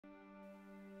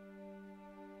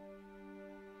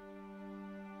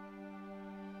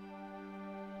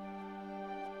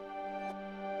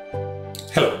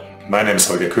My name is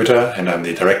Holger Köter and I'm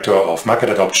the Director of Market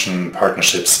Adoption,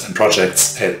 Partnerships and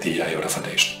Projects at the IOTA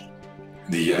Foundation.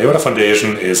 The IOTA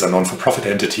Foundation is a non-for-profit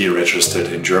entity registered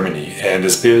in Germany and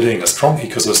is building a strong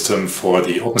ecosystem for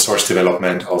the open source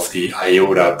development of the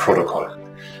IOTA protocol.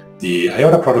 The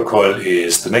IOTA protocol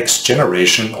is the next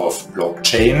generation of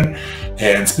blockchain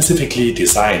and specifically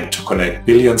designed to connect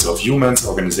billions of humans,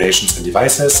 organizations and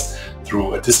devices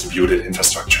through a distributed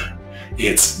infrastructure.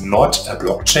 It's not a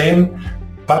blockchain,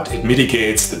 but it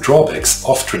mitigates the drawbacks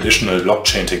of traditional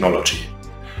blockchain technology.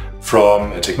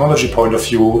 From a technology point of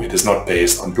view, it is not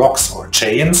based on blocks or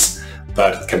chains,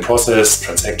 but it can process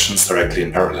transactions directly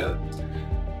in parallel.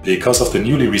 Because of the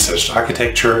newly researched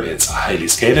architecture, it's highly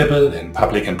scalable in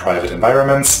public and private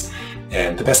environments.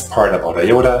 And the best part about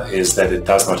IOTA is that it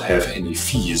does not have any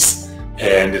fees.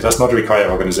 And it does not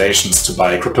require organizations to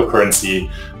buy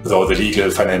cryptocurrency with all the legal,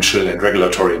 financial and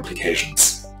regulatory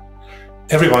implications.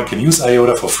 Everyone can use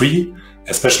IOTA for free,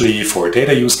 especially for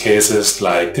data use cases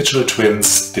like digital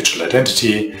twins, digital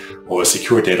identity, or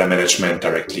secure data management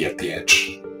directly at the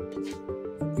edge.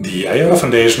 The IOTA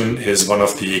Foundation is one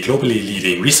of the globally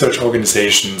leading research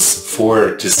organizations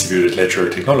for distributed ledger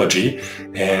technology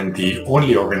and the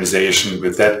only organization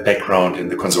with that background in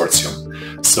the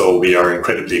consortium. So we are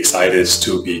incredibly excited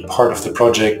to be part of the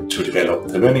project to develop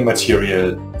the learning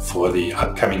material for the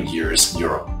upcoming years in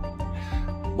Europe.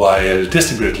 While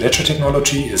distributed ledger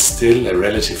technology is still a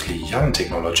relatively young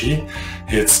technology,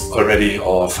 it's already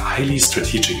of highly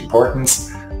strategic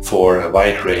importance for a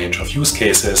wide range of use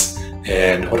cases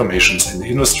and automations in the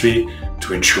industry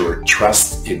to ensure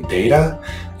trust in data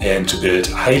and to build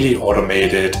highly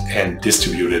automated and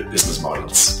distributed business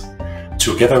models.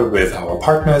 Together with our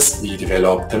partners, we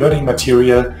develop the learning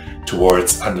material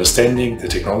towards understanding the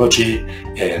technology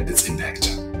and its impact.